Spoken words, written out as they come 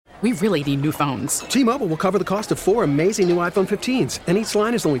We really need new phones. T-Mobile will cover the cost of 4 amazing new iPhone 15s, and each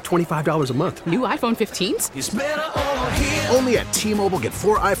line is only $25 a month. New iPhone 15s? It's better over here. Only at T-Mobile, get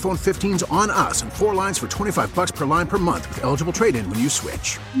 4 iPhone 15s on us and 4 lines for $25 per line per month with eligible trade-in when you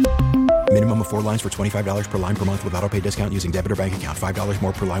switch. Minimum of 4 lines for $25 per line per month with autopay discount using debit or bank account. $5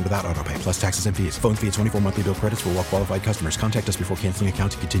 more per line without autopay, plus taxes and fees. Phone fee at 24 monthly bill credits for well-qualified customers. Contact us before canceling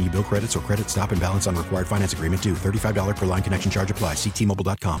account to continue bill credits or credit stop and balance on required finance agreement due. $35 per line connection charge applies. See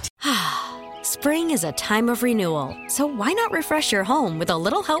T-Mobile.com. Spring is a time of renewal, so why not refresh your home with a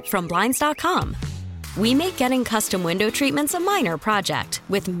little help from Blinds.com? We make getting custom window treatments a minor project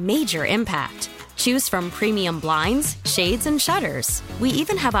with major impact. Choose from premium blinds, shades, and shutters. We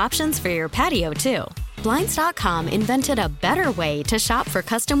even have options for your patio, too. Blinds.com invented a better way to shop for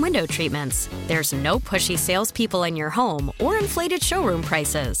custom window treatments. There's no pushy salespeople in your home or inflated showroom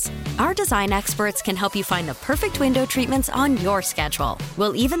prices. Our design experts can help you find the perfect window treatments on your schedule.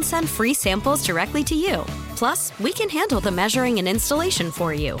 We'll even send free samples directly to you. Plus, we can handle the measuring and installation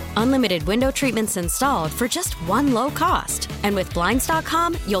for you. Unlimited window treatments installed for just one low cost. And with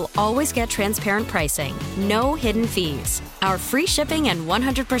Blinds.com, you'll always get transparent pricing. No hidden fees. Our free shipping and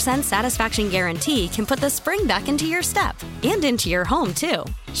 100% satisfaction guarantee can put the spring back into your step and into your home, too.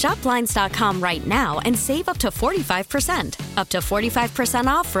 Shop Blinds.com right now and save up to 45%. Up to 45%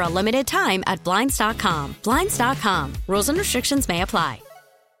 off for a limited time at Blinds.com. Blinds.com. Rules and restrictions may apply.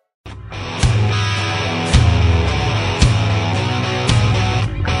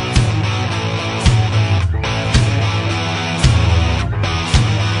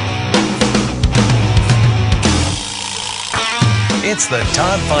 It's the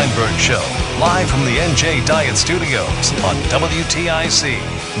Todd Feinberg Show, live from the NJ Diet Studios on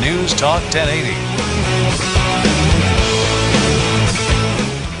WTIC News Talk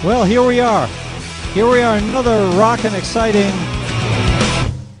 1080. Well, here we are. Here we are, another rockin' exciting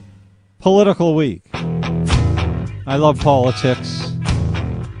political week. I love politics.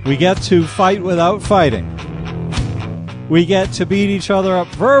 We get to fight without fighting. We get to beat each other up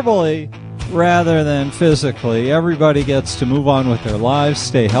verbally rather than physically. Everybody gets to move on with their lives,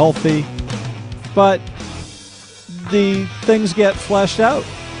 stay healthy, but the things get fleshed out.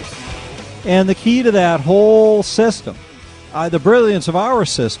 And the key to that whole system, the brilliance of our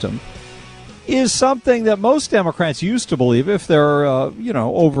system, is something that most Democrats used to believe if they're,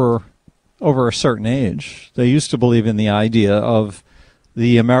 over a certain age. They used to believe in the idea of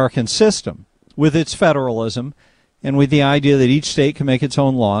the American system with its federalism and with the idea that each state can make its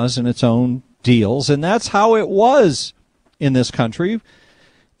own laws and its own deals. And that's how it was in this country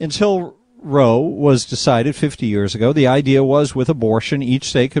until Roe was decided 50 years ago. The idea was with abortion, each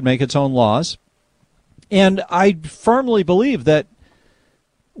state could make its own laws. And I firmly believe that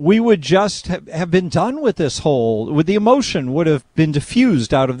we would just have been done with this with the emotion would have been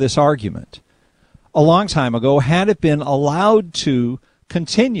diffused out of this argument a long time ago had it been allowed to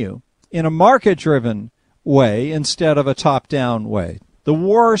continue in a market-driven way instead of a top-down way. The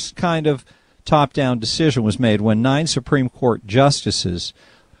worst kind of top-down decision was made when 9 Supreme Court justices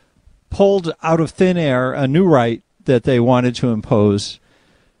pulled out of thin air a new right that they wanted to impose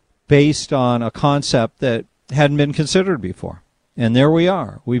based on a concept that hadn't been considered before. And there we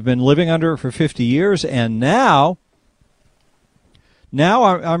are. We've been living under it for 50 years, and now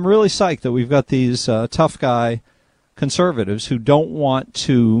I'm really psyched that we've got these tough guy conservatives who don't want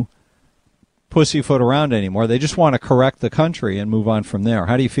to pussyfoot around anymore. They just want to correct the country and move on from there.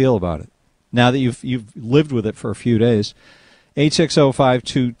 How do you feel about it now that you've lived with it for a few days?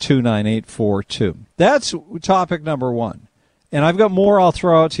 860-522-9842. That's topic number one. And I've got more I'll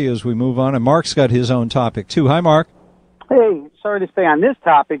throw out to you as we move on. And Mark's got his own topic, too. Hi, Mark. Hey, sorry to stay on this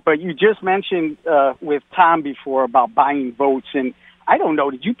topic, but you just mentioned with Tom before about buying votes. And I don't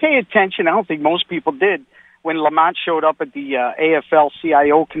know, did you pay attention? I don't think most people did when Lamont showed up at the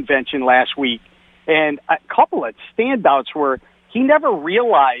AFL-CIO convention last week. And a couple of standouts were he never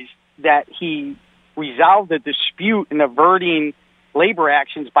realized that he resolved the dispute in averting labor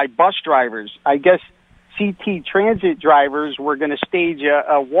actions by bus drivers. I guess CT transit drivers were going to stage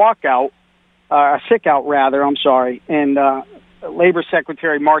a walkout, a sick-out rather, and Labor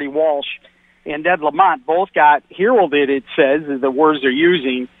Secretary Marty Walsh and Ed Lamont both got heralded, it says, is the words they're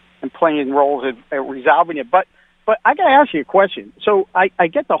using, and playing roles at resolving it. But I got to ask you a question. So I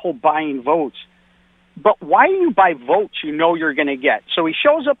get the whole buying votes, but why do you buy votes you know you're going to get? So he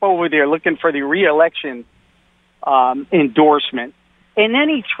shows up over there looking for the re-election endorsement, and then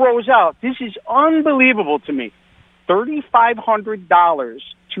he throws out, this is unbelievable to me, $3,500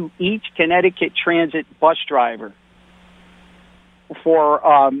 to each Connecticut Transit bus driver for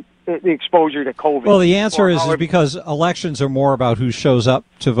the exposure to COVID. Well, the answer is because elections are more about who shows up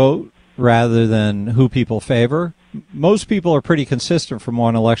to vote rather than who people favor. Most people are pretty consistent from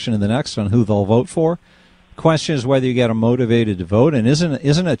one election to the next on who they'll vote for. The question is whether you get them motivated to vote, and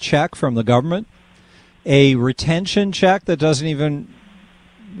isn't a check from the government a retention check that doesn't even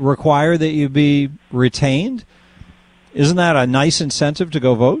require that you be retained? Isn't that a nice incentive to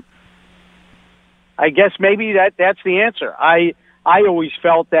go vote? I guess maybe that's the answer. I always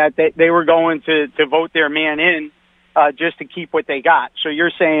felt that they were going to vote their man in just to keep what they got. So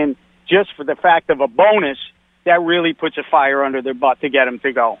you're saying just for the fact of a bonus, that really puts a fire under their butt to get them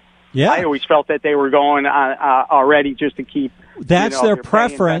to go. Yeah. I always felt that they were going already just to keep. That's their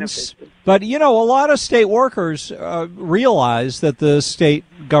preference. But, a lot of state workers realize that the state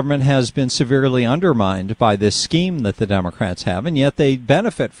government has been severely undermined by this scheme that the Democrats have, and yet they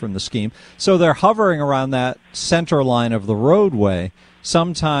benefit from the scheme. So they're hovering around that center line of the roadway,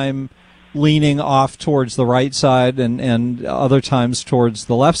 sometime leaning off towards the right side and other times towards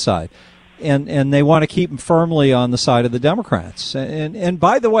the left side. And they want to keep them firmly on the side of the Democrats. And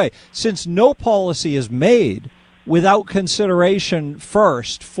by the way, since no policy is made without consideration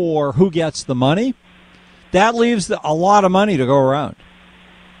first for who gets the money, that leaves a lot of money to go around.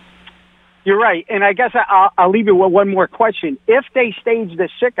 You're right. And I guess I'll leave you with one more question. If they staged the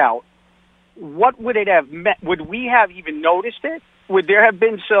sick out, what would it have meant? Would we have even noticed it? Would there have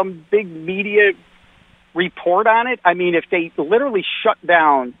been some big media report on it? I mean, if they literally shut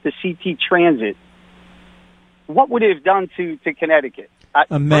down the CT Transit, what would it have done to Connecticut?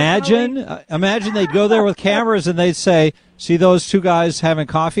 Imagine they'd go there with cameras and they'd say, see those two guys having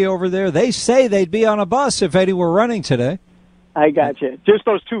coffee over there? They say they'd be on a bus if Eddie were running today. I got you. Just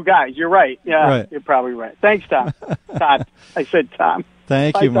those two guys. You're right. Yeah, right. You're probably right. Thanks, Tom. Todd. I said Tom.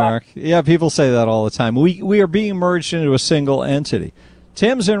 Thank you, Mark. Tom. Yeah, people say that all the time. We are being merged into a single entity.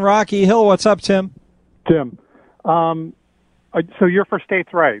 Tim's in Rocky Hill. What's up, Tim? Tim, so you're for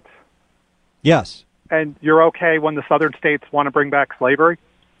states' rights? Yes. And you're okay when the southern states want to bring back slavery?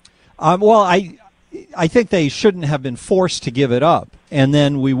 Well, I think they shouldn't have been forced to give it up, and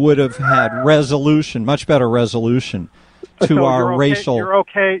then we would have had much better resolution to our racial. You're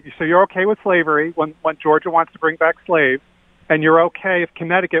okay. So you're okay with slavery when Georgia wants to bring back slaves, and you're okay if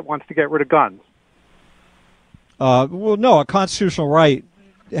Connecticut wants to get rid of guns? Well, no, a constitutional right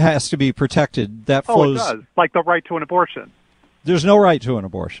has to be protected. That flows. Oh, it does. Like the right to an abortion. There's no right to an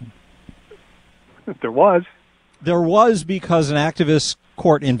abortion. There was. There was because an activist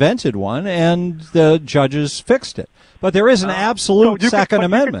court invented one, and the judges fixed it. But there is an absolute Second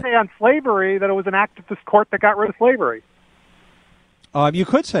Amendment. You could say on slavery that it was an activist court that got rid of slavery. You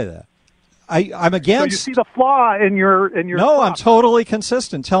could say that. I'm against. So you see the flaw in your. No, I'm totally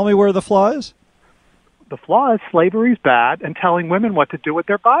consistent. Tell me where the flaw is. The flaw is slavery is bad, and telling women what to do with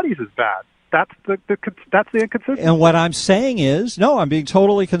their bodies is bad. That's the inconsistency. And what I'm saying is, no, I'm being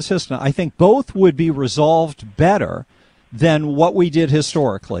totally consistent. I think both would be resolved better than what we did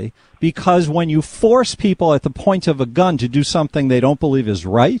historically, because when you force people at the point of a gun to do something they don't believe is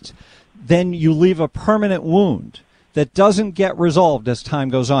right, then you leave a permanent wound that doesn't get resolved as time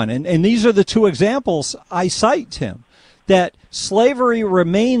goes on. And these are the two examples I cite, Tim, that slavery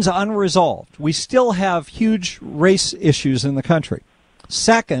remains unresolved. We still have huge race issues in the country.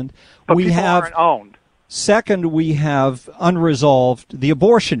 Second, we have unresolved the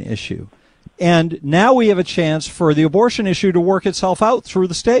abortion issue. And now we have a chance for the abortion issue to work itself out through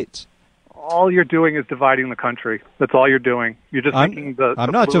the states. All you're doing is dividing the country. That's all you're doing. You're just making the.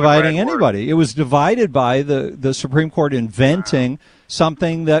 I'm not dividing anybody. It was divided by the Supreme Court inventing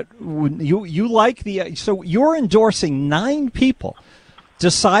something that you like the. So you're endorsing 9 people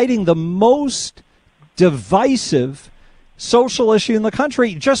deciding the most divisive social issue in the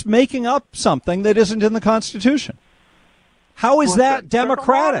country, just making up something that isn't in the Constitution. How is that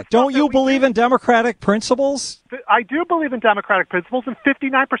democratic? Don't you believe in democratic principles? I do believe in democratic principles, and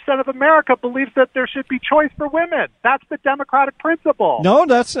 59% of America believes that there should be choice for women. That's the democratic principle. No,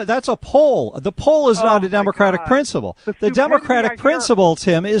 that's a poll. The poll is not a democratic principle. The democratic principle,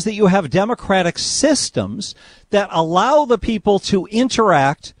 Tim, is that you have democratic systems that allow the people to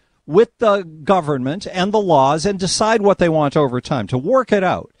interact with the government and the laws and decide what they want over time, to work it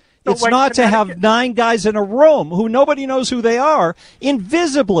out. It's not to have 9 guys in a room who nobody knows who they are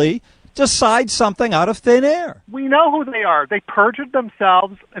invisibly decide something out of thin air. We know who they are. They perjured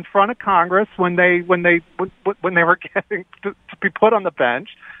themselves in front of Congress when they were getting to be put on the bench.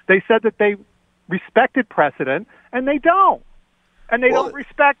 They said that they respected precedent, and they don't. And they don't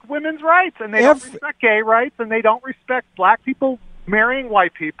respect women's rights, and they don't respect gay rights, and they don't respect black people marrying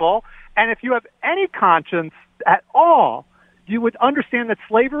white people. And if you have any conscience at all, you would understand that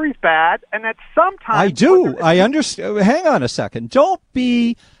slavery is bad and that sometimes... I do. I understand. Hang on a second. Don't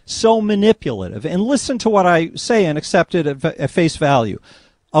be so manipulative and listen to what I say and accept it at face value.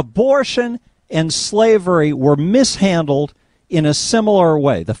 Abortion and slavery were mishandled in a similar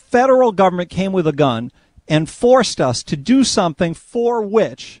way. The federal government came with a gun and forced us to do something for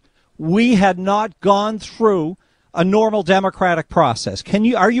which we had not gone through a normal democratic process.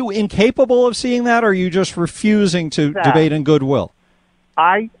 Are you incapable of seeing that, or are you just refusing to debate in goodwill?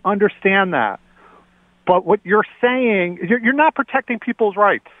 I understand that. But what you're saying is you're not protecting people's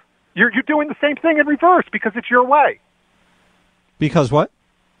rights. You're doing the same thing in reverse because it's your way. Because what?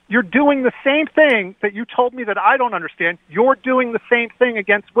 You're doing the same thing that you told me that I don't understand. You're doing the same thing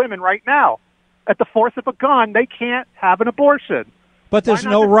against women right now. At the force of a gun, they can't have an abortion. But there's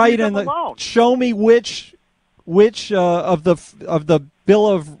no right in the... Alone? Show me which of the Bill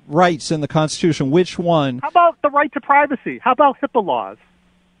of Rights in the Constitution, which one? How about the right to privacy? How about HIPAA laws?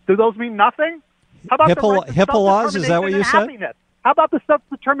 Do those mean nothing? How about HIPAA laws? Is that what you said? Happiness? How about the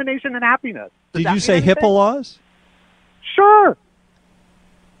self-determination and happiness? Did you say HIPAA laws? Sure.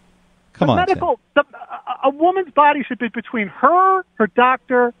 Come on, a woman's body should be between her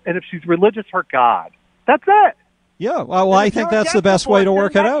doctor, and if she's religious, her God. That's it. Yeah, well, I think that's the best way to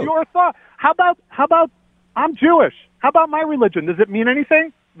work it out. Your thought. How about I'm Jewish? How about my religion? Does it mean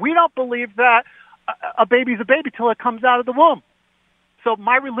anything? We don't believe that a baby's a baby till it comes out of the womb. So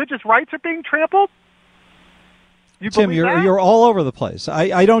my religious rights are being trampled? Tim, you're all over the place.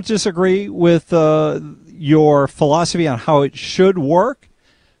 I don't disagree with your philosophy on how it should work.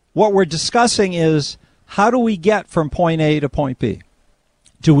 What we're discussing is, how do we get from point A to point B?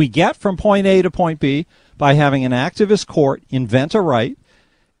 Do we get from point A to point B by having an activist court invent a right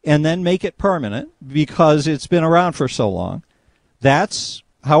and then make it permanent because it's been around for so long? That's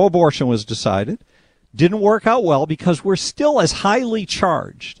how abortion was decided. Didn't work out well because we're still as highly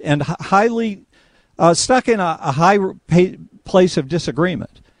charged and highly stuck in a high place of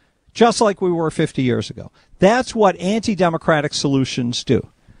disagreement, just like we were 50 years ago. That's what anti-democratic solutions do.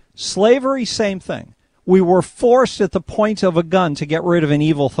 Slavery, same thing. We were forced at the point of a gun to get rid of an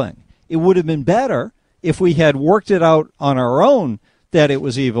evil thing. It would have been better if we had worked it out on our own that it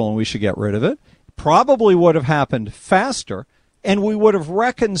was evil and we should get rid of it. Probably would have happened faster, and we would have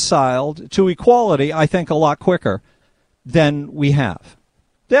reconciled to equality, I think, a lot quicker than we have.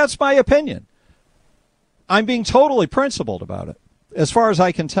 That's my opinion. I'm being totally principled about it, as far as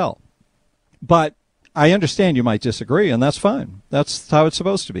I can tell. But I understand you might disagree, and that's fine. That's how it's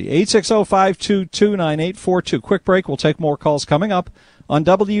supposed to be. 860-522-9842. Quick break. We'll take more calls coming up on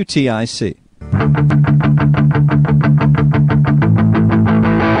WTIC.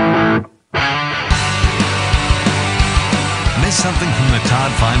 Miss something from the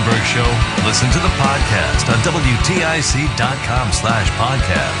Todd Feinberg Show? Listen to the podcast on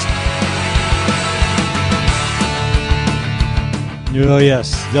WTIC.com/podcast. Oh,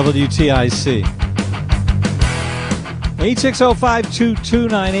 yes, WTIC.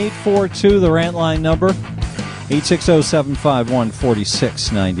 860-522-9842, the rant line number.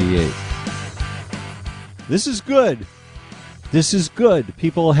 860-751-4698. This is good. This is good.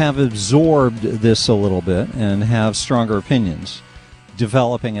 People have absorbed this a little bit and have stronger opinions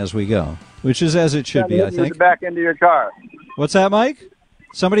developing as we go, which is as it should be, I think. The back end of your car. What's that, Mike?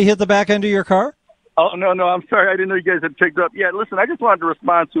 Somebody hit the back end of your car? Oh, no, I'm sorry. I didn't know you guys had picked up. Yeah, listen, I just wanted to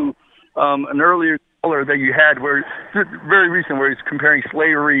respond to an earlier caller that you had, where very recent, where he's comparing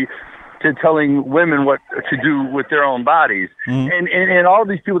slavery to telling women what to do with their own bodies. Mm-hmm. And all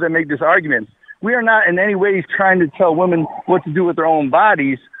these people that make this argument, we are not in any way trying to tell women what to do with their own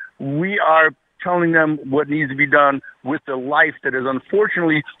bodies. We are telling them what needs to be done with the life that is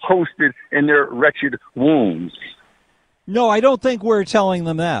unfortunately hosted in their wretched wombs. No, I don't think we're telling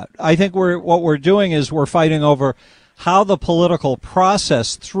them that. I think what we're doing is we're fighting over how the political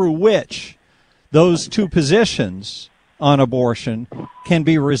process through which those two positions on abortion can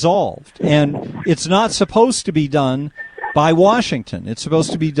be resolved. And it's not supposed to be done by Washington. It's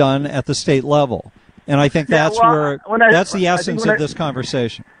supposed to be done at the state level. And I think that's that's the essence of this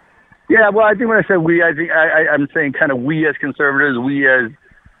conversation. Yeah, well, I think when I said we, I'm saying kind of we as conservatives, we as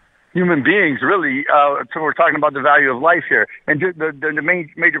human beings, really. So we're talking about the value of life here. And the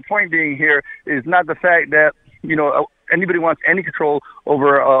major point being here is not the fact that, you know, anybody wants any control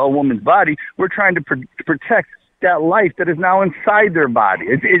over a woman's body. We're trying to protect that life that is now inside their body.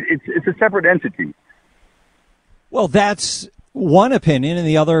 It's a separate entity. Well, that's one opinion, and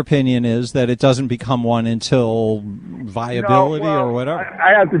the other opinion is that it doesn't become one until viability or whatever.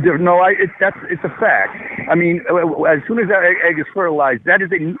 I have to differ. No, it's a fact. I mean, as soon as that egg is fertilized,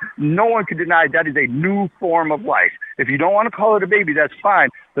 no one can deny that is a new form of life. If you don't want to call it a baby, that's fine,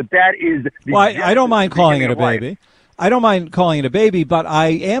 but that is the I don't mind calling it a baby. Life. I don't mind calling it a baby, but I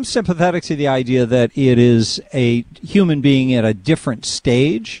am sympathetic to the idea that it is a human being at a different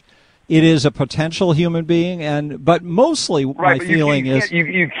stage. It is a potential human being, but mostly my feeling is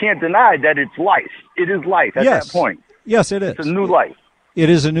you can't deny that it's life. It is life at that point. Yes, it is. It's a new life. It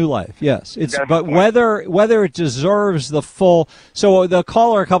is a new life. Yes, but whether it deserves the full. So the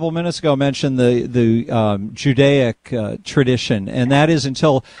caller a couple of minutes ago mentioned the Judaic tradition, and that is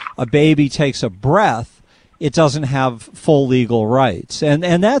until a baby takes a breath, it doesn't have full legal rights.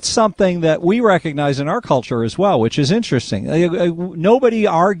 And that's something that we recognize in our culture as well, which is interesting. Nobody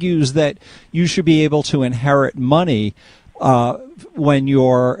argues that you should be able to inherit money when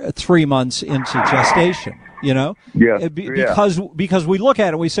you're 3 months into gestation, you know? Yeah. Because we look at it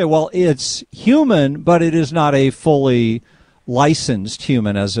and we say, well, it's human, but it is not a fully licensed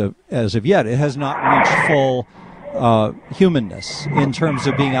human as of yet. It has not reached full humanness in terms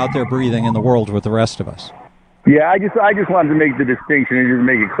of being out there breathing in the world with the rest of us. Yeah, I just wanted to make the distinction and just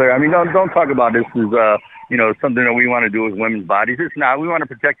make it clear. I mean, don't talk about this as something that we want to do with women's bodies. It's not. We want to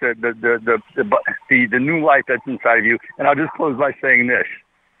protect the new life that's inside of you. And I'll just close by saying this: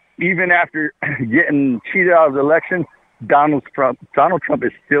 even after getting cheated out of the election, Donald Trump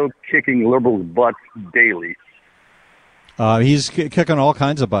is still kicking liberals' butts daily. He's kicking all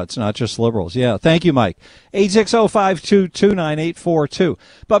kinds of butts, not just liberals. Yeah. Thank you, Mike. 860-522-9842.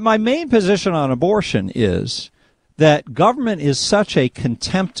 But my main position on abortion is that government is such a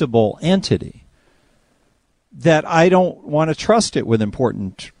contemptible entity that I don't want to trust it with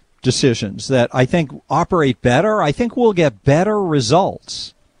important decisions that I think operate better. I think we'll get better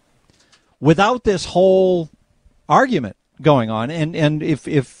results without this whole argument going on. And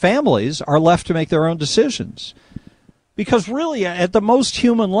if families are left to make their own decisions. Because really, at the most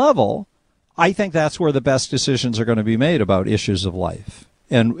human level, I think that's where the best decisions are going to be made about issues of life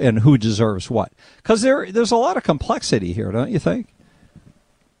and who deserves what. Because there's a lot of complexity here, don't you think?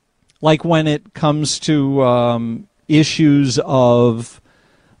 Like when it comes to issues of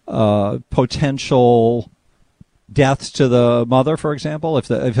potential deaths to the mother, for example. If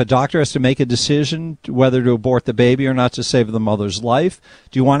a doctor has to make a decision whether to abort the baby or not to save the mother's life,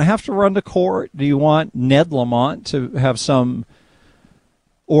 do you want to have to run to court? Do you want Ned Lamont to have some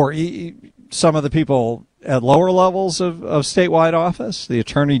of the people at lower levels of statewide office, the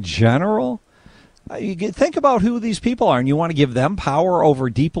attorney general? You think about who these people are, and you want to give them power over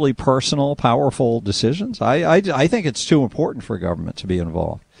deeply personal, powerful decisions? I think it's too important for government to be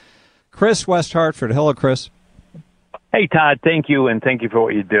involved. Chris, West Hartford. Hello, Chris. Hey, Todd, thank you, and thank you for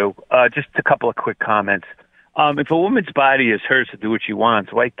what you do. Just a couple of quick comments. If a woman's body is hers to do what she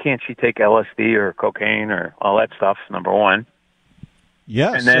wants, why can't she take LSD or cocaine or all that stuff, number one?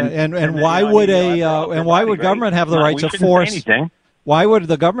 Yes, and why would government have the right to force? Why would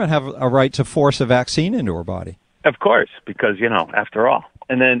the government have a right to force a vaccine into her body? Of course, because, after all.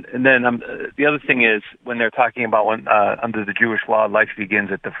 And then the other thing is when they're talking about when under the Jewish law, life begins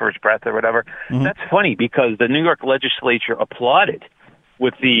at the first breath or whatever. Mm-hmm. That's funny because the New York legislature applauded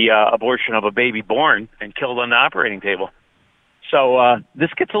with the abortion of a baby born and killed on the operating table. So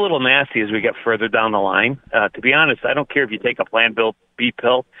this gets a little nasty as we get further down the line. To be honest, I don't care if you take a Plan B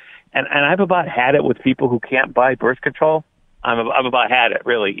pill, and I've about had it with people who can't buy birth control. I've about had it,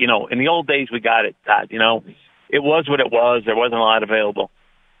 really. In the old days we got it, Todd. It was what it was. There wasn't a lot available.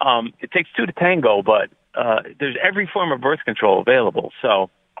 It takes two to tango, but there's every form of birth control available.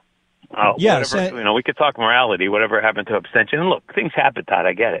 So, yes, whatever, we could talk morality, whatever happened to abstention. And look, things happen, Todd.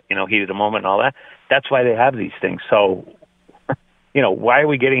 I get it. Heat of the moment and all that. That's why they have these things. So, why are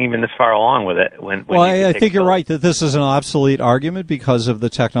we getting even this far along with it? I think you're right that this is an obsolete argument because of the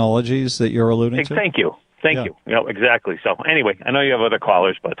technologies that you're alluding to. Thank you. Thank you. Exactly. So, anyway, I know you have other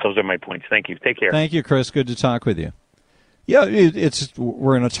callers, but those are my points. Thank you. Take care. Thank you, Chris. Good to talk with you. Yeah,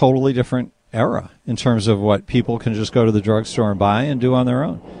 we're in a totally different era in terms of what people can just go to the drugstore and buy and do on their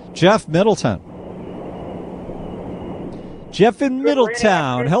own. Jeff, Middletown. Jeff in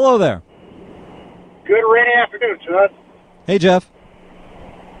Middletown. Hello there. Good rainy afternoon, Todd. Hey, Jeff.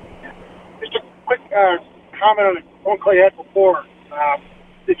 Just a quick comment on the phone call you had before.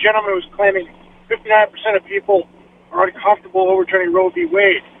 The gentleman was claiming 59% of people are uncomfortable overturning Roe v.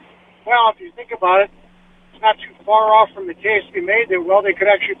 Wade. Well, if you think about it, not too far off from the case to be made that, they could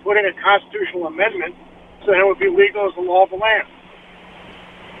actually put in a constitutional amendment so that it would be legal as the law of the land.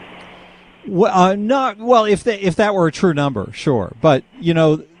 Not well. If that were a true number, sure. But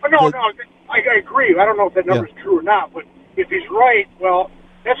No, I agree. I don't know if that number is true or not. But if he's right, well,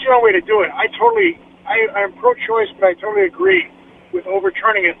 that's the only way to do it. I'm pro-choice, but I totally agree with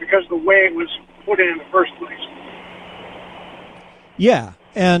overturning it because of the way it was put in the first place. Yeah,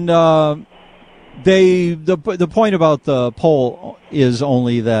 and the point about the poll is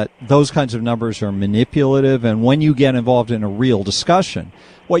only that those kinds of numbers are manipulative, and when you get involved in a real discussion,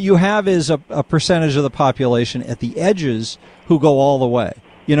 what you have is a percentage of the population at the edges who go all the way.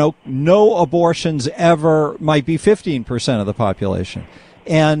 No abortions ever might be 15% of the population,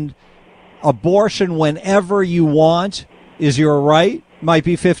 and abortion whenever you want is your right might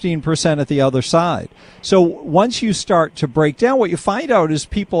be 15% at the other side. So once you start to break down, what you find out is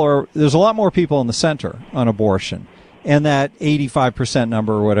there's a lot more people in the center on abortion, and that 85%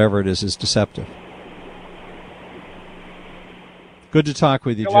 number or whatever it is deceptive. Good to talk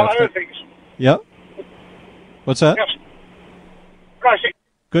with you, Jeff. A lot of other things. Yep. What's that? Yes.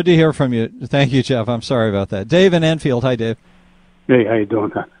 Good to hear from you. Thank you, Jeff. I'm sorry about that. Dave in Enfield. Hi, Dave. Hey, how you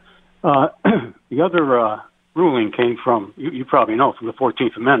doing? The other ruling came from, you probably know, from the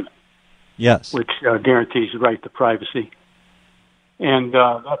 14th Amendment. Yes. Which guarantees the right to privacy. And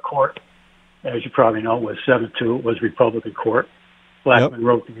that court, as you probably know, was 7-2. It was Republican court. Blackmun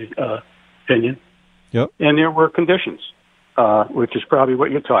wrote the opinion. Yep. And there were conditions, which is probably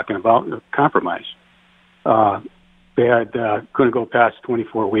what you're talking about, the compromise. They had couldn't go past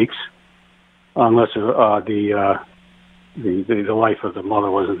 24 weeks unless the life of the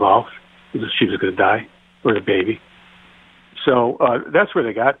mother was involved. She was going to die, or the baby. So that's where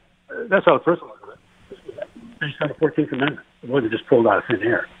they got. That's how the first one was. Based on the 14th Amendment. It wasn't just pulled out of thin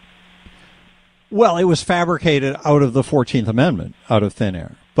air. Well, it was fabricated out of the 14th Amendment, out of thin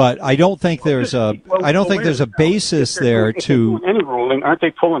air. But I don't think there's a basis there to any ruling. Aren't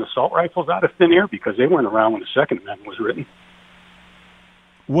they pulling assault rifles out of thin air because they weren't around when the Second Amendment was written?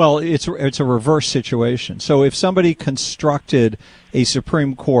 Well, it's a reverse situation. So if somebody constructed a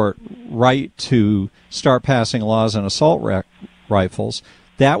Supreme Court right to start passing laws on assault rifles,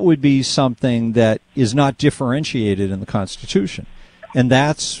 that would be something that is not differentiated in the Constitution, and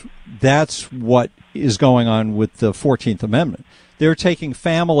that's what is going on with the 14th Amendment. They're taking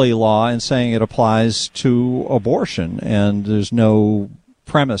family law and saying it applies to abortion, and there's no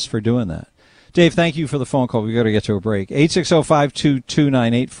premise for doing that. Dave, thank you for the phone call. We've got to get to a break.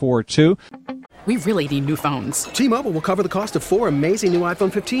 860-522-9842. We really need new phones. T-Mobile will cover the cost of 4 amazing new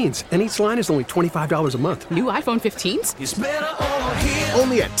iPhone 15s, and each line is only $25 a month. New iPhone 15s? It's better over here.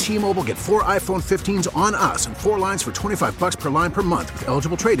 Only at T-Mobile, get 4 iPhone 15s on us and 4 lines for $25 per line per month with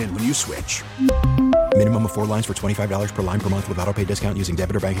eligible trade-in when you switch. Minimum of 4 lines for $25 per line per month with autopay discount using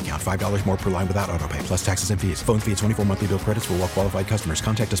debit or bank account. $5 more per line without autopay, plus taxes and fees. Phone fee at 24 monthly bill credits for well-qualified customers.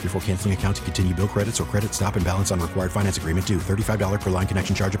 Contact us before canceling account to continue bill credits or credit stop and balance on required finance agreement due. $35 per line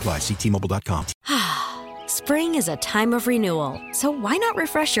connection charge applies. See T-Mobile.com. Spring is a time of renewal, so why not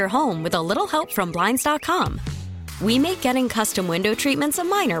refresh your home with a little help from Blinds.com? We make getting custom window treatments a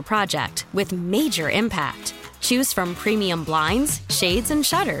minor project with major impact. Choose from premium blinds, shades, and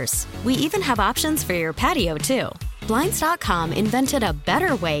shutters. We even have options for your patio, too. Blinds.com invented a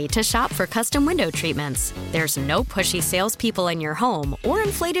better way to shop for custom window treatments. There's no pushy salespeople in your home or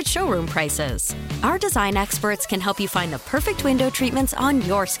inflated showroom prices. Our design experts can help you find the perfect window treatments on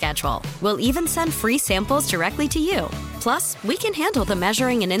your schedule. We'll even send free samples directly to you. Plus, we can handle the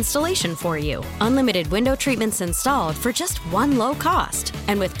measuring and installation for you. Unlimited window treatments installed for just one low cost.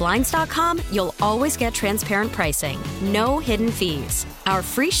 And with Blinds.com, you'll always get transparent pricing. No hidden fees. Our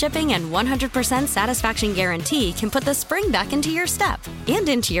free shipping and 100% satisfaction guarantee can put the spring back into your step and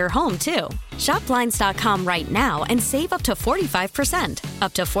into your home, too. Shop Blinds.com right now and save up to 45%.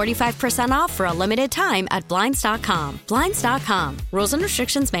 Up to 45% off for a limited time at Blinds.com. Blinds.com. Rules and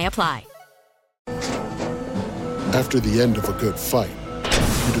restrictions may apply. After the end of a good fight,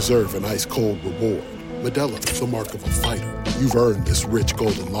 you deserve an ice-cold reward. Modelo is the mark of a fighter. You've earned this rich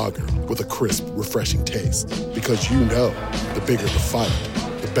golden lager with a crisp, refreshing taste. Because you know, the bigger the fight,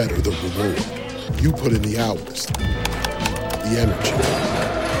 the better the reward. You put in the hours, the energy,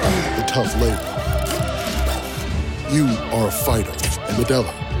 the tough labor. You are a fighter, and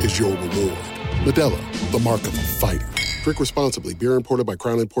Modelo is your reward. Modelo, the mark of a fighter. Drink responsibly. Beer imported by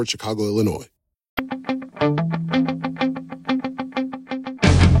Crown Imports, Chicago, Illinois.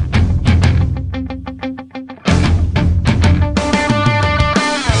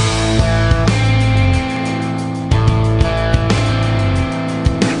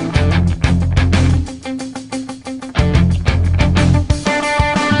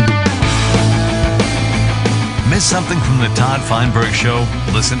 something from the Todd Feinberg Show?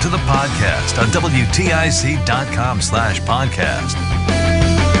 Listen to the podcast on WTIC.com/podcast.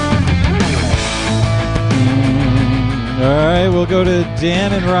 All right, we'll go to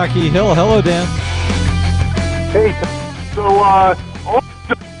Dan in Rocky Hill. Hello, Dan. Hey, so all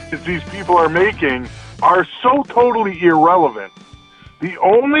the decisions these people are making are so totally irrelevant. The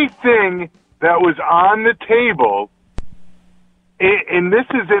only thing that was on the table, and this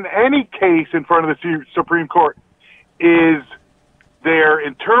is in any case in front of the Supreme Court, is their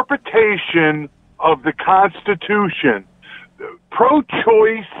interpretation of the Constitution.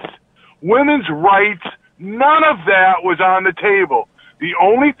 Pro-choice, women's rights, none of that was on the table. The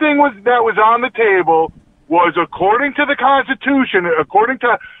only thing that was on the table was, according to the Constitution, according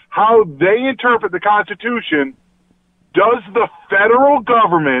to how they interpret the Constitution, does the federal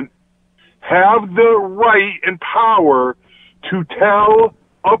government have the right and power to tell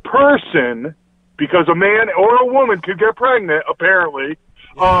a person, because a man or a woman could get pregnant, apparently,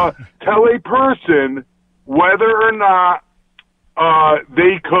 tell a person whether or not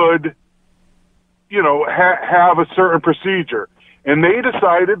they could, have a certain procedure. And they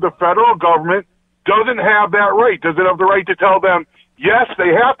decided the federal government doesn't have that right. Does it have the right to tell them, yes,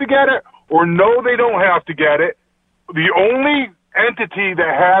 they have to get it, or no, they don't have to get it? The only entity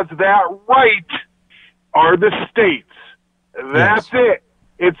that has that right are the states. That's it.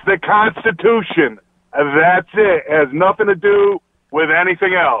 It's the Constitution. That's it. It has nothing to do with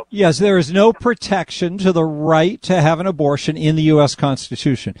anything else. Yes, there is no protection to the right to have an abortion in the U.S.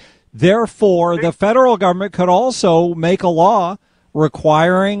 Constitution. Therefore, the federal government could also make a law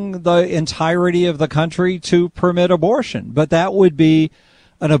requiring the entirety of the country to permit abortion. But that would be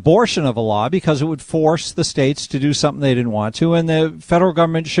an abortion of a law because it would force the states to do something they didn't want to, and the federal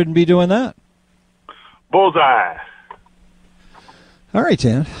government shouldn't be doing that. Bullseye. All right,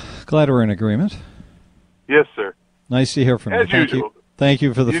 Dan. Glad we're in agreement. Yes, sir. Nice to hear from you. As usual. Thank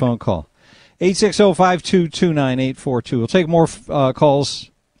you for the phone call. 860-522-9842. We'll take more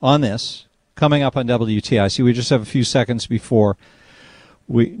calls on this coming up on WTIC. We just have a few seconds before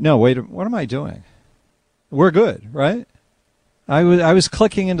what am I doing? We're good, right? I was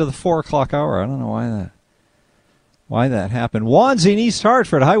clicking into the 4 o'clock hour. I don't know why that happened. Juan's in East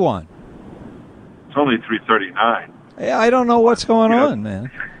Hartford. Hi, Juan. It's only 3:39. I don't know what's going on, man.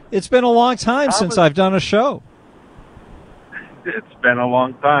 It's been a long time since I've done a show. It's been a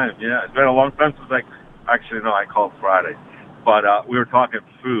long time, yeah. It's been a long time since I called Friday. But we were talking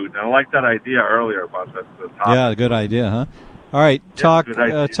food, and I like that idea earlier about the topic. Yeah, good idea, huh? All right, talk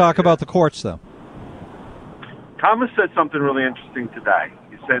about the courts, though. Thomas said something really interesting today.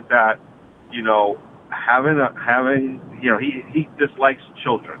 He said that, he dislikes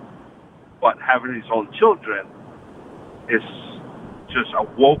children, but having his own children is just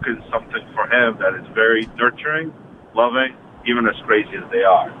awoken something for him that is very nurturing, loving, even as crazy as they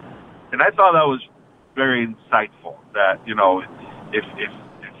are. And I thought that was very insightful. That if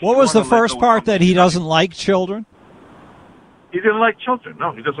what was the first part that he doesn't like children? He didn't like children.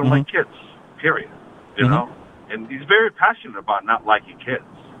 No, he doesn't like kids. Period. You know. And he's very passionate about not liking kids.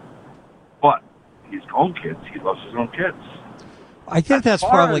 But his own kids, he loves his own kids. I think that's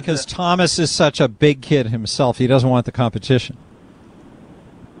probably because Thomas is such a big kid himself. He doesn't want the competition.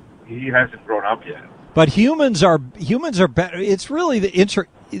 He hasn't grown up yet. But humans are better. It's really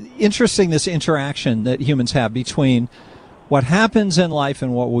interesting, this interaction that humans have between what happens in life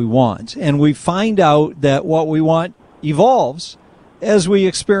and what we want. And we find out that what we want evolves as we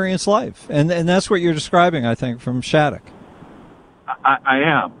experience life. And that's what you're describing, I think, from Shattuck. I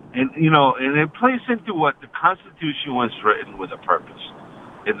am. And it plays into what the Constitution was written with a purpose.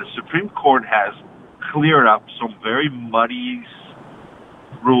 And the Supreme Court has cleared up some very muddy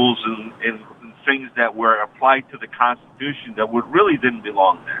rules and things that were applied to the Constitution that really didn't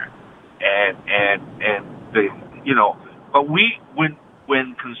belong there. But when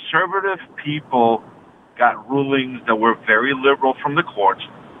conservative people got rulings that were very liberal from the courts,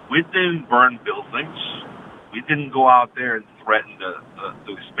 we didn't burn buildings. We didn't go out there and threaten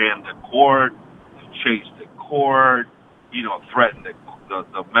to expand the court, to chase the court, threaten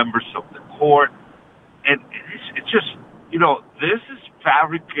the members of the court. And it's just, this is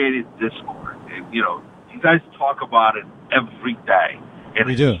fabricated discord. You guys talk about it every day. And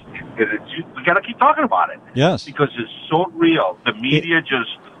we do. We got to keep talking about it. Yes. Because it's so real. The media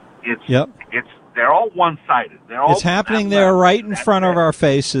they're all one-sided. It's happening there right in front of our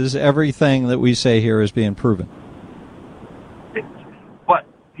faces. Everything that we say here is being proven. But,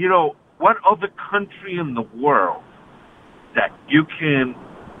 what other country in the world that you can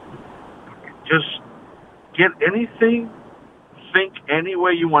just get anything, think any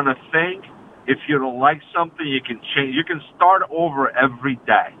way you want to think, If you don't like something, you can change. You can start over every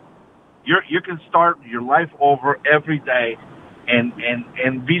day. You can start your life over every day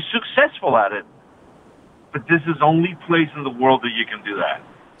and be successful at it. But this is the only place in the world that you can do that.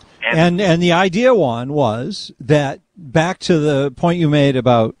 And the idea, Juan, was that, back to the point you made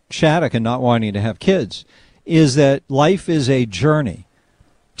about Shattuck and not wanting to have kids, is that life is a journey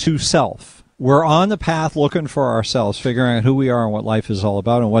to self. We're on the path looking for ourselves, figuring out who we are and what life is all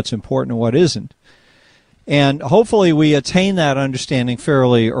about and what's important and what isn't. And hopefully we attain that understanding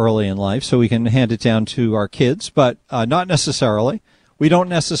fairly early in life so we can hand it down to our kids, but not necessarily. We don't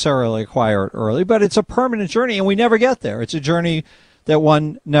necessarily acquire it early, but it's a permanent journey, and we never get there. It's a journey that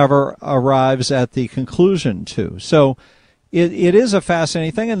one never arrives at the conclusion to. So it is a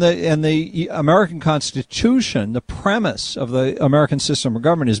fascinating thing, and the American Constitution, the premise of the American system of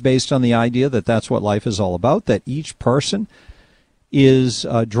government, is based on the idea that that's what life is all about, that each person is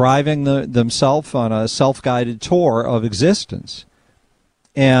driving themselves on a self-guided tour of existence,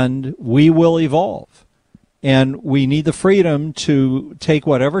 and we will evolve. And we need the freedom to take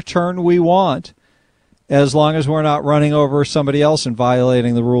whatever turn we want, as long as we're not running over somebody else and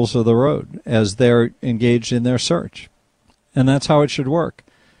violating the rules of the road as they're engaged in their search. And that's how it should work.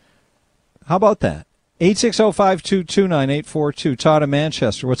 How about that? 860-522-9842. Todd in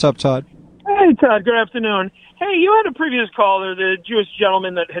Manchester. What's up, Todd? Hey, Todd. Good afternoon. Hey, you had a previous caller, the Jewish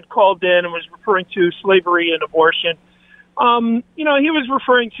gentleman that had called in and was referring to slavery and abortion. He was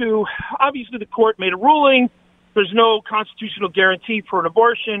referring to, obviously the court made a ruling. There's no constitutional guarantee for an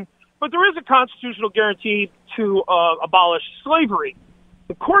abortion, but there is a constitutional guarantee to abolish slavery.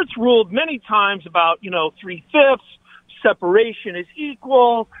 The courts ruled many times about, 3/5, separation is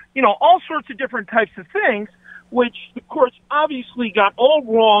equal, all sorts of different types of things, which the courts obviously got all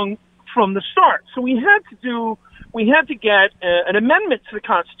wrong from the start. So we had to get an amendment to the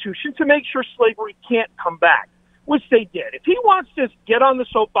Constitution to make sure slavery can't come back, which they did. If he wants to get on the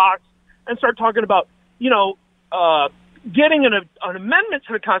soapbox and start talking about, getting an amendment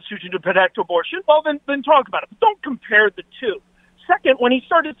to the Constitution to protect abortion, well, then talk about it. But don't compare the two. Second, when he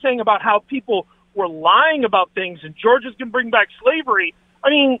started saying about how people were lying about things and Georgia's going to bring back slavery, I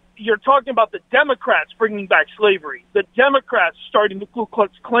mean, you're talking about the Democrats bringing back slavery, the Democrats starting the Ku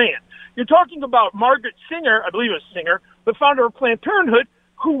Klux Klan. You're talking about Margaret Singer, I believe it was Singer, the founder of Planned Parenthood,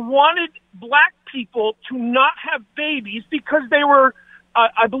 who wanted black people to not have babies because they were,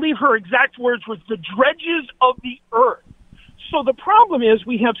 I believe her exact words was, the dredges of the earth. So the problem is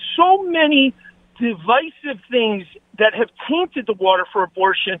we have so many divisive things that have tainted the water for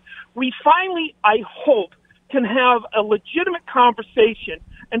abortion. We finally, I hope, can have a legitimate conversation,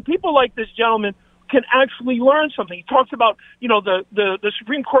 and people like this gentleman can actually learn something. He talks about, the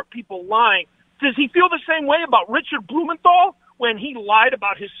Supreme Court people lying. Does he feel the same way about Richard Blumenthal when he lied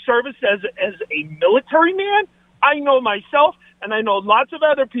about his service as a military man? I know myself, and I know lots of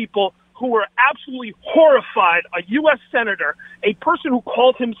other people who were absolutely horrified a U.S. senator, a person who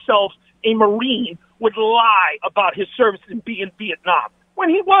called himself a Marine, would lie about his service in Vietnam when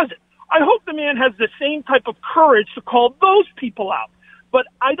he wasn't. I hope the man has the same type of courage to call those people out. But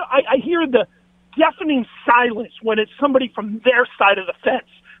I hear the deafening silence when it's somebody from their side of the fence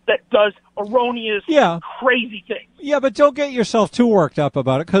that does erroneous, crazy things. Yeah, but don't get yourself too worked up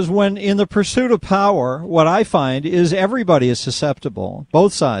about it, because when in the pursuit of power, what I find is everybody is susceptible.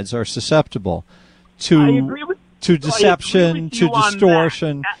 Both sides are susceptible to deception, to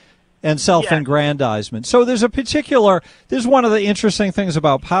distortion, and self-aggrandizement. So there's one of the interesting things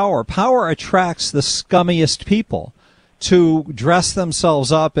about power. Power attracts the scummiest people to dress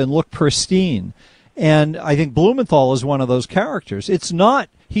themselves up and look pristine. And I think Blumenthal is one of those characters. He's not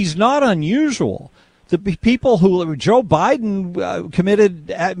unusual. The people Joe Biden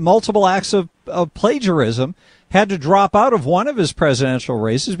committed multiple acts of plagiarism, had to drop out of one of his presidential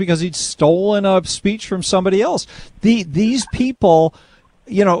races because he'd stolen a speech from somebody else. These people,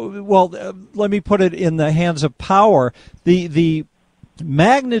 let me put it in the hands of power. The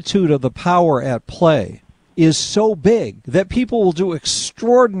magnitude of the power at play is so big that people will do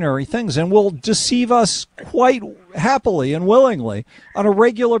extraordinary things and will deceive us quite happily and willingly on a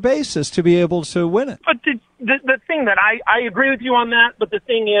regular basis to be able to win it. But the thing that I agree with you on that, but the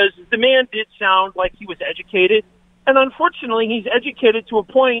thing is, the man did sound like he was educated, and unfortunately he's educated to a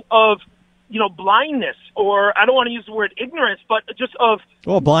point of, blindness, or I don't want to use the word ignorance, but just of...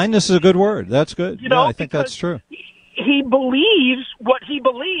 Well, blindness is a good word. That's good. I think that's true. He believes what he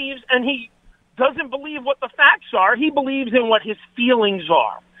believes, and he doesn't believe what the facts are. He believes in what his feelings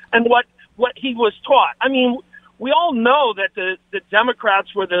are and what he was taught. I mean, we all know that the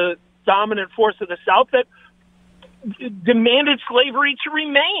Democrats were the dominant force of the South that demanded slavery to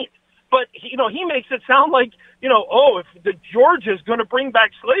remain. But, he makes it sound like, if the Georgia is going to bring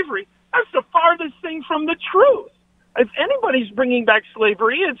back slavery, that's the farthest thing from the truth. If anybody's bringing back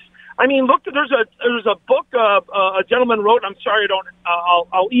slavery, look, there's a book a gentleman wrote. I'm sorry,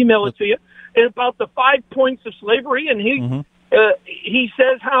 I'll email it to you, about the 5 points of slavery, and he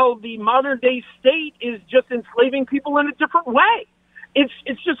says how the modern day state is just enslaving people in a different way.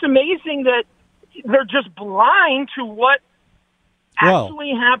 It's just amazing that they're just blind to what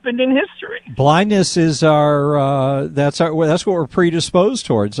actually happened in history. Blindness is that's what we're predisposed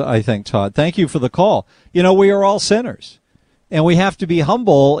towards, I think, Todd. Thank you for the call. We are all sinners, and we have to be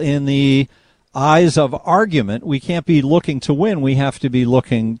humble in the eyes of argument. We can't be looking to win. We have to be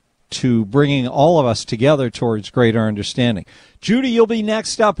looking to bringing all of us together towards greater understanding. Judy, you'll be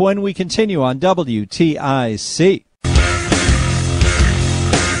next up when we continue on WTIC.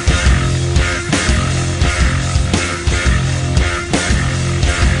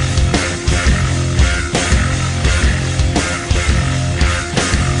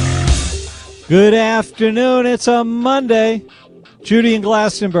 Good afternoon. It's a Monday. Judy in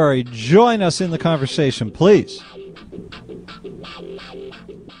Glastonbury, join us in the conversation, please.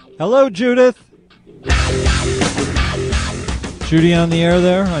 Hello, Judith. Judy on the air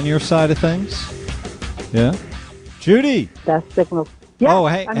there, on your side of things? Yeah? Judy. That's signal. Yeah,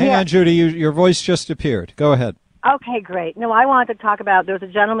 hang on, Judy. Your voice just appeared. Go ahead. Okay, great. No, I wanted to talk about, there was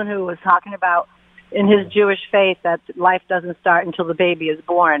a gentleman who was talking about in his Jewish faith that life doesn't start until the baby is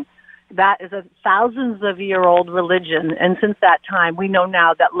born. That is a thousands of year old religion, and since that time, we know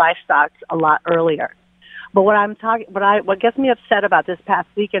now that life starts a lot earlier. But what gets me upset about this past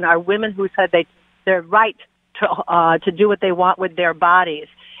weekend are women who said they're right to do what they want with their bodies,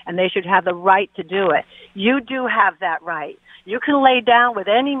 and they should have the right to do it. You do have that right. You can lay down with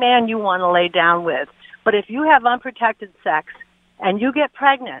any man you want to lay down with, but if you have unprotected sex and you get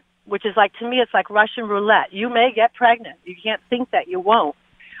pregnant, which is to me, it's like Russian roulette. You may get pregnant. You can't think that you won't.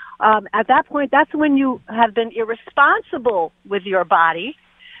 At that point, that's when you have been irresponsible with your body,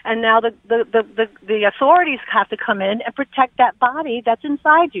 and now the authorities have to come in and protect that body that's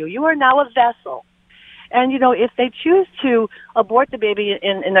inside you. You are now a vessel. And, if they choose to abort the baby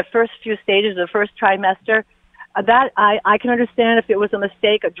in the first few stages, the first trimester, that I can understand if it was a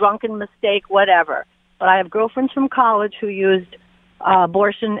mistake, a drunken mistake, whatever. But I have girlfriends from college who used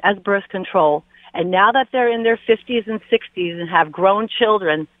abortion as birth control, and now that they're in their 50s and 60s and have grown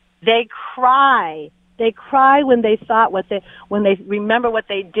children, they cry. They cry when they when they remember what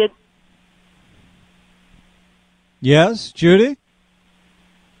they did. Yes, Judy?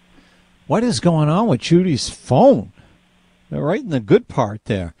 What is going on with Judy's phone? They're right in the good part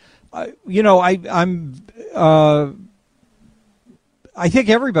there. I think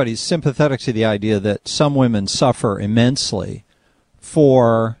everybody's sympathetic to the idea that some women suffer immensely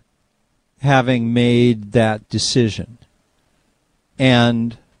for having made that decision.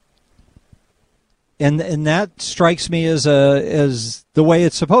 And that strikes me as the way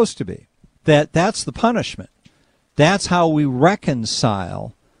it's supposed to be. That's the punishment. That's how we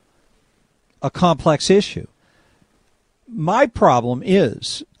reconcile a complex issue. My problem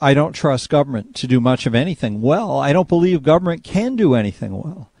is I don't trust government to do much of anything well. I don't believe government can do anything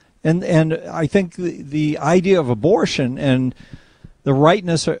well. And I think the idea of abortion and the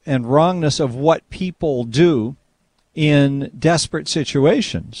rightness and wrongness of what people do in desperate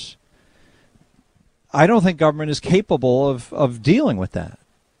situations, I don't think government is capable of dealing with that.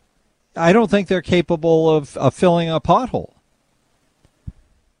 I don't think they're capable of filling a pothole.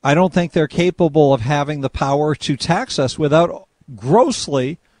 I don't think they're capable of having the power to tax us without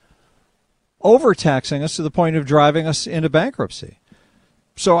grossly overtaxing us to the point of driving us into bankruptcy.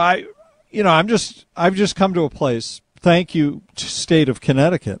 So I've just come to a place, thank you, state of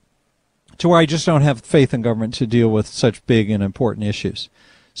Connecticut, to where I just don't have faith in government to deal with such big and important issues.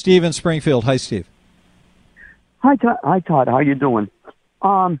 Steve in Springfield. Hi, Steve. Hi, Todd. How you doing?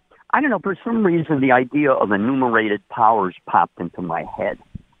 I don't know. For some reason, the idea of enumerated powers popped into my head.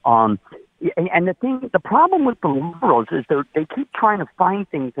 And the problem with the liberals is they keep trying to find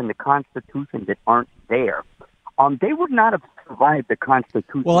things in the Constitution that aren't there. They would not have survived the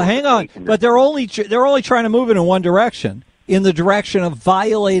Constitution. Well, hang on, but they're only trying to move it in one direction, in the direction of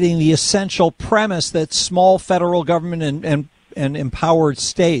violating the essential premise that small federal government and empowered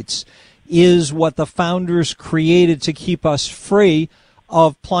states is what the founders created to keep us free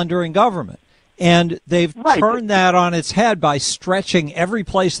of plundering government. And they've turned that on its head by stretching every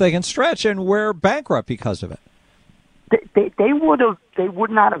place they can stretch, and we're bankrupt because of it. They would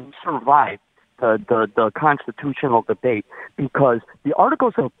not have survived the constitutional debate because the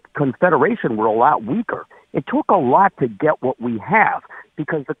Articles of Confederation were a lot weaker. It took a lot to get what we have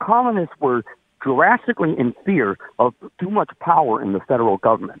because the colonists were drastically in fear of too much power in the federal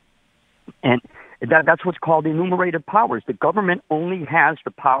government. And that's what's called enumerated powers. The government only has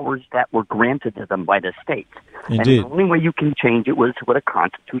the powers that were granted to them by the states. Indeed. And the only way you can change it was with a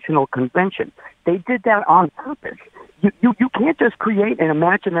constitutional convention. They did that on purpose. You can't just create an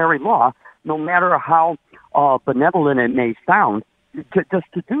imaginary law, no matter how benevolent it may sound, just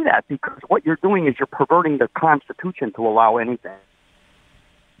to do that, because what you're doing is you're perverting the Constitution to allow anything.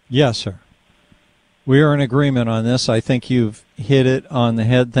 Yes, sir. We are in agreement on this. I think you've hit it on the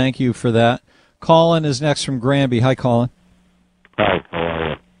head. Thank you for that. Colin is next from Granby. Hi, Colin. Hi, how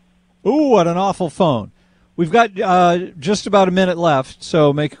are you? Ooh, what an awful phone. We've got just about a minute left,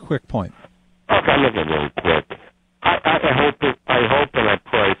 so make a quick point. Okay, I'll make it really quick. I hope and I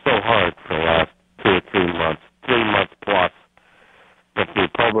pray so hard for the last 2 or 3 months, 3 months plus, that the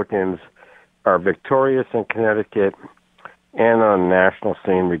Republicans are victorious in Connecticut and on the national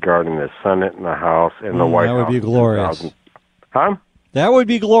scene regarding the Senate and the House and the White House. That would be glorious. Huh? That would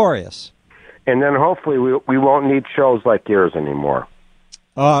be glorious. And then hopefully we won't need shows like yours anymore.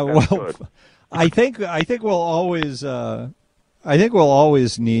 Well, good. I think we'll always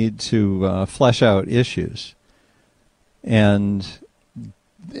need to flesh out issues, and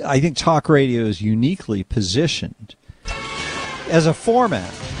I think talk radio is uniquely positioned as a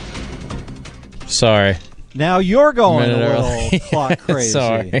format. Sorry. Now you're going a little clock crazy.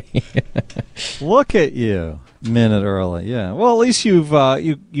 Sorry. Look at you. Minute early, yeah. Well, at least you've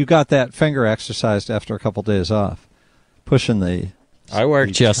you got that finger exercised after a couple days off, pushing the. I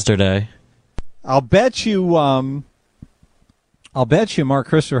worked yesterday. I'll bet you Mark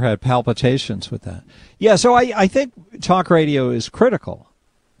Christopher had palpitations with that. Yeah, so I think talk radio is critical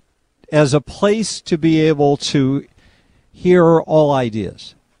as a place to be able to hear all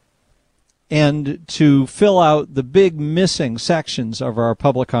ideas and to fill out the big missing sections of our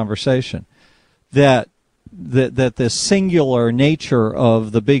public conversation that the singular nature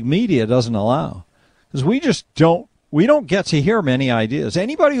of the big media doesn't allow. Because we don't get to hear many ideas.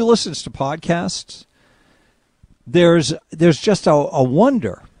 Anybody who listens to podcasts, there's just a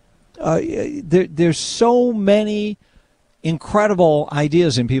wonder. There's so many incredible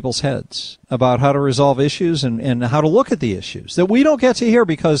ideas in people's heads about how to resolve issues and how to look at the issues that we don't get to hear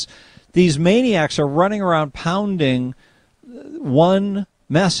because these maniacs are running around pounding one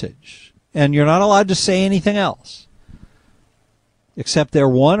message, and you're not allowed to say anything else except their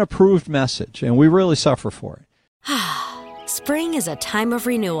one approved message, and we really suffer for it. Spring is a time of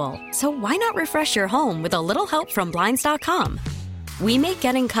renewal, so why not refresh your home with a little help from Blinds.com? We make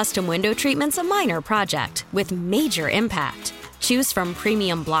getting custom window treatments a minor project with major impact. Choose from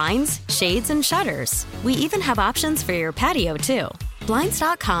premium blinds, shades, and shutters. We even have options for your patio, too.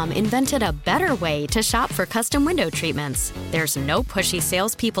 Blinds.com invented a better way to shop for custom window treatments. There's no pushy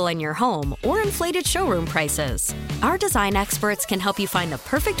salespeople in your home or inflated showroom prices. Our design experts can help you find the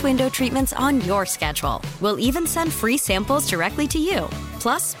perfect window treatments on your schedule. We'll even send free samples directly to you.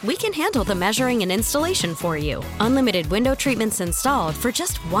 Plus, we can handle the measuring and installation for you. Unlimited window treatments installed for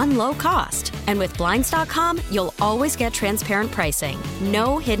just one low cost. And with Blinds.com, you'll always get transparent pricing.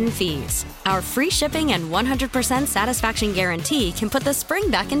 No hidden fees. Our free shipping and 100% satisfaction guarantee can put the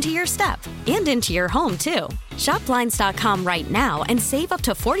spring back into your step and into your home, too. Shop Blinds.com right now and save up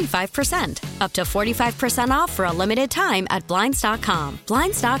to 45%. Up to 45% off for a limited time at Blinds.com.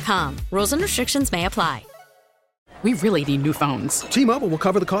 Blinds.com. Rules and restrictions may apply. We really need new phones. T-Mobile will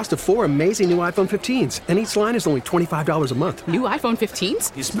cover the cost of 4 amazing new iPhone 15s, and each line is only $25 a month. New iPhone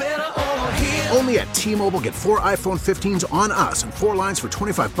 15s? It's better over here. Only at T-Mobile, get 4 iPhone 15s on us and 4 lines for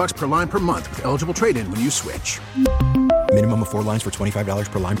 $25 per line per month with eligible trade-in when you switch. Minimum of 4 lines for $25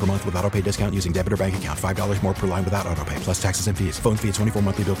 per line per month with autopay discount using debit or bank account. $5 more per line without autopay, plus taxes and fees. Phone fee at 24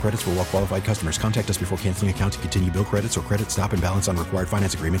 monthly bill credits for well-qualified customers. Contact us before canceling account to continue bill credits or credit stop and balance on required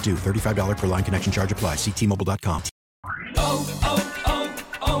finance agreement due. $35 per line connection charge applies. See T-Mobile.com.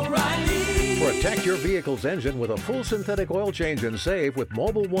 O'Reilly. Protect your vehicle's engine with a full synthetic oil change and save with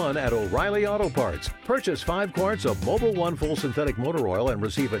Mobil 1 at O'Reilly Auto Parts. Purchase 5 quarts of Mobil 1 full synthetic motor oil and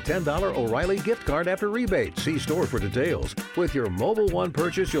receive a $10 O'Reilly gift card after rebate. See store for details. With your Mobil 1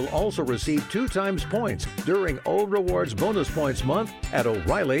 purchase, you'll also receive 2 times points during O Rewards Bonus Points Month at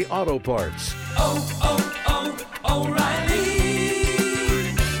O'Reilly Auto Parts. O'Reilly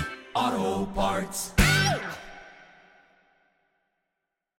Auto Parts.